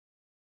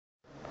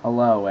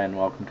Hello and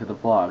welcome to the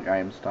vlog. I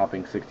am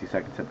stopping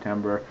 62nd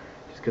September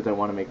just because I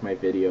want to make my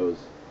videos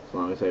as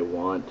long as I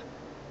want.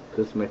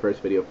 This is my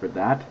first video for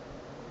that.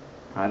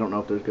 I don't know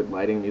if there's good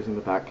lighting. I'm using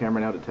the back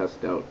camera now to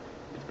test out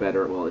if it's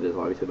better. Well, it is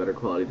obviously better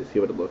quality, to see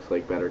what it looks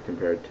like better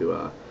compared to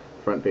a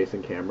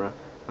front-facing camera.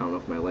 I don't know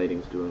if my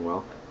lighting's doing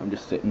well. I'm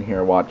just sitting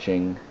here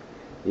watching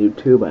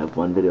YouTube. I have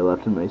one video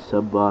left in my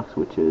sub box,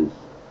 which is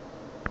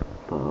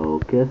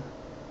Focus.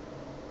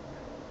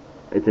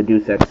 It's a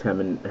Deus Ex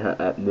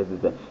this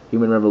is the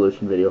Human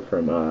Revolution video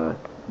from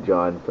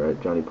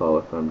Johnny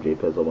Paula from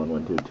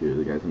JPizzle1122,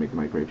 the guys who make the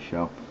Mike Brave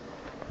show.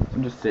 So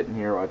I'm just sitting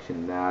here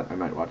watching that. I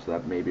might watch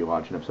that, maybe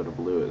watch an episode of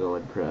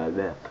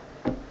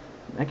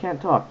I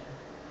can't talk.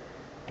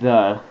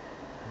 The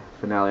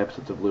finale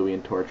episodes of Louie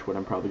and Torchwood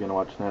I'm probably going to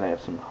watch tonight. I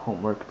have some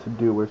homework to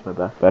do. Where's my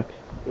backpack?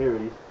 Here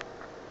it is.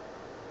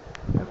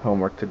 I have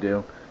homework to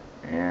do,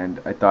 and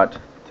I thought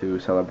to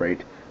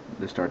celebrate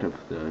the start of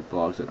the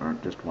vlogs that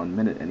aren't just 1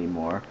 minute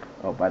anymore.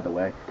 Oh, by the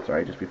way,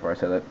 sorry, just before I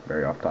say that,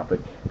 very off topic,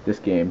 this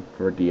game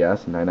for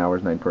DS, 9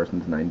 hours, 9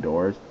 persons, 9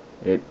 doors,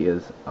 it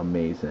is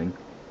amazing.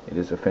 It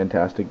is a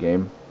fantastic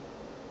game.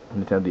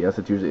 Nintendo DS,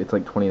 it's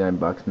like 29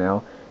 bucks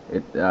now.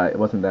 It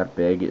wasn't that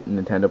big.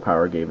 Nintendo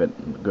Power gave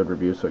it good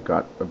reviews, so it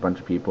got a bunch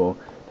of people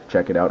to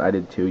check it out. I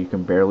did too. You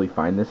can barely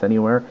find this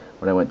anywhere.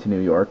 When I went to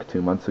New York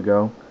 2 months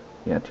ago,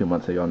 yeah, 2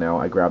 months ago now,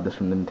 I grabbed this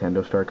from the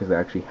Nintendo store because they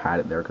actually had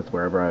it there, because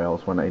wherever I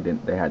else went,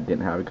 didn't have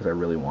it because I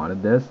really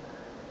wanted this.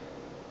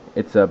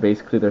 It's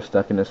basically they're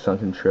stuck in a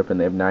sunken ship and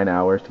they have 9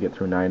 hours to get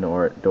through 9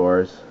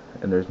 doors,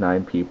 and there's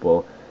 9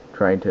 people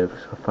trying to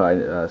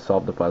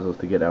solve the puzzles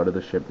to get out of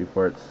the ship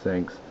before it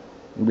sinks.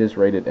 It is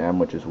rated M,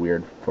 which is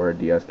weird for a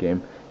DS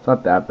game. It's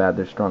not that bad.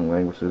 There's strong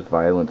language, there's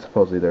violence.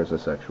 Supposedly there's a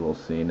sexual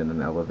scene in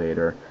an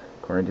elevator,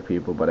 according to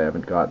people, but I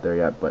haven't got there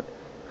yet. But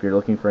if you're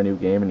looking for a new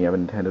game and you have a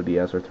Nintendo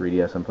DS or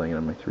 3DS, I'm playing it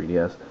on my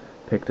 3DS,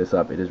 pick this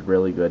up. It is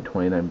really good,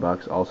 29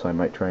 bucks. Also, I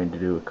might try and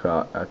do a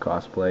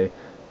cosplay,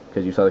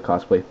 because you saw the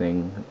cosplay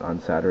thing on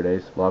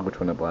Saturday's vlog, which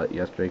went up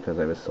yesterday because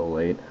I was so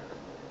late.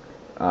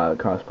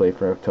 Cosplay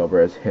for October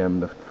as him,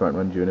 the front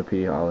one,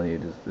 Junipi. All I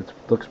need is, it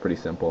looks pretty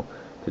simple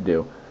to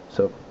do.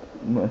 So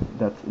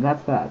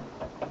that's that.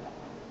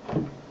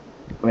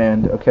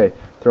 And okay,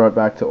 throw it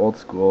back to old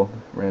school.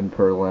 Ran a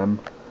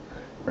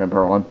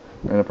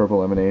purple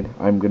lemonade.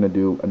 I'm gonna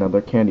do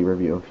another candy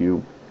review. If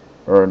you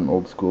are an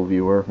old school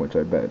viewer, which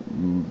I bet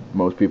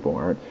most people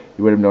aren't,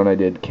 you would have known I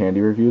did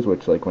candy reviews,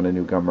 which, like, when a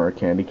new gum or a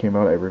candy came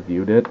out, I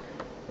reviewed it.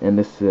 And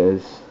this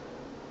is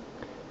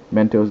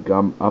Mentos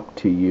gum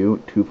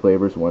UP2U, 2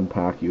 flavors, 1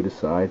 pack, you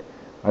decide.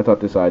 I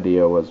thought this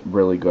idea was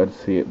really good.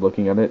 See it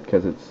looking at it,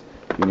 because it's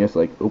genius.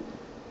 Like, oop,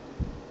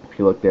 if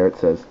you look there, it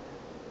says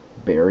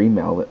berry,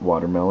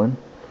 watermelon,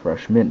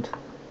 fresh mint.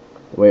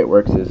 The way it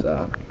works is,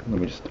 let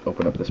me just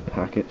open up this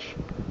package.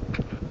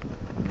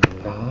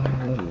 La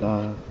la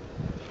la.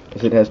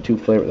 It has 2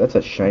 flavors. That's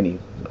a shiny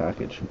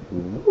package.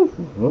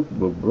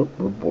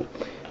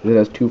 It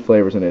has 2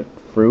 flavors in it,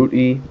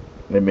 fruity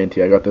and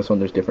minty. I got this one.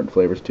 There's different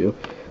flavors too.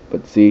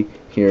 But see,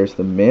 here's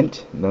the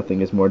mint.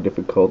 Nothing is more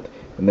difficult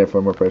and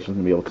therefore more precious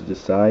than be able to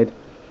decide.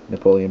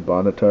 Napoleon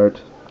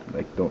Bonaparte.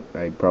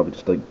 I probably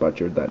just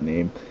butchered that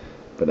name,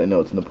 but I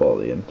know it's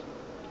Napoleon.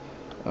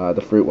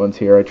 The fruit ones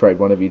here, I tried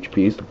one of each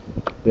piece.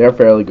 They are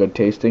fairly good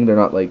tasting. They're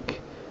not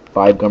like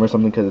 5 gum or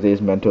something, because it is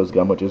Mentos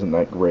gum, which isn't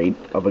that great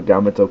of a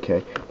gum. It's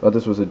okay. I thought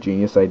this was a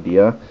genius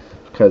idea,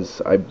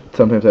 because I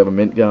sometimes have a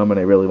mint gum and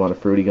I really want a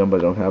fruity gum, but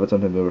I don't have it.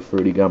 Sometimes I have a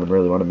fruity gum and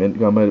really want a mint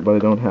gum, but I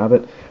don't have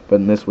it. But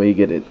in this way, you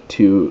get it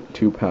two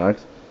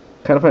packs.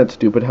 Kind of find it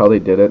stupid how they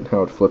did it,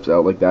 how it flips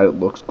out like that. It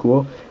looks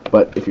cool,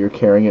 but if you're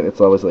carrying it,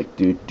 it's always like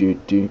do.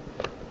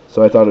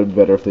 So I thought it would be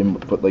better if they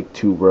put like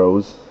 2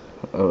 rows,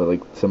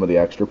 like some of the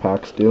extra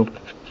packs do.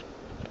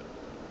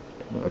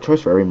 A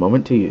choice for every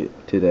moment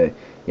today.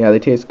 Yeah, they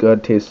taste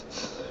good.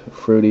 Tastes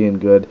fruity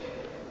and good.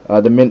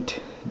 The mint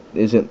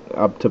isn't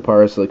up to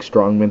par as like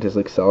strong mint as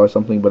like Cell or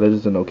something, but it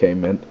is an okay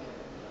mint.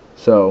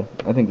 So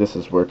I think this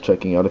is worth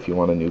checking out if you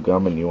want a new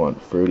gum and you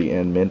want fruity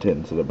and mint.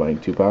 Instead of buying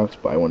 2 packs,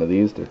 buy one of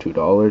these. They're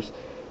 $2.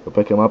 You'll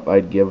pick them up.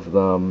 I'd give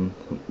them,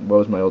 what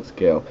was my old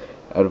scale?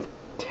 Out of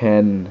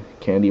 10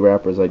 candy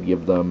wrappers, I'd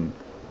give them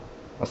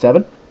a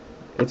 7.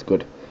 It's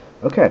good.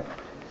 Okay,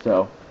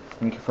 so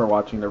thank you for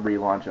watching the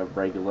relaunch of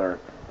regular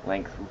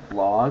length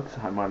vlogs.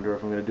 I wonder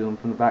if I'm going to do them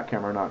from the back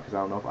camera or not, because I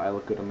don't know if I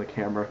look good on the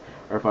camera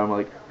or if I'm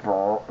like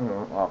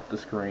off the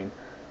screen.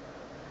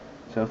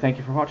 So thank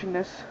you for watching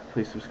this.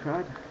 Please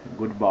subscribe.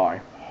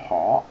 Goodbye.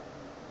 Ha.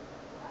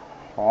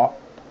 Ha.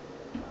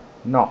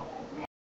 No.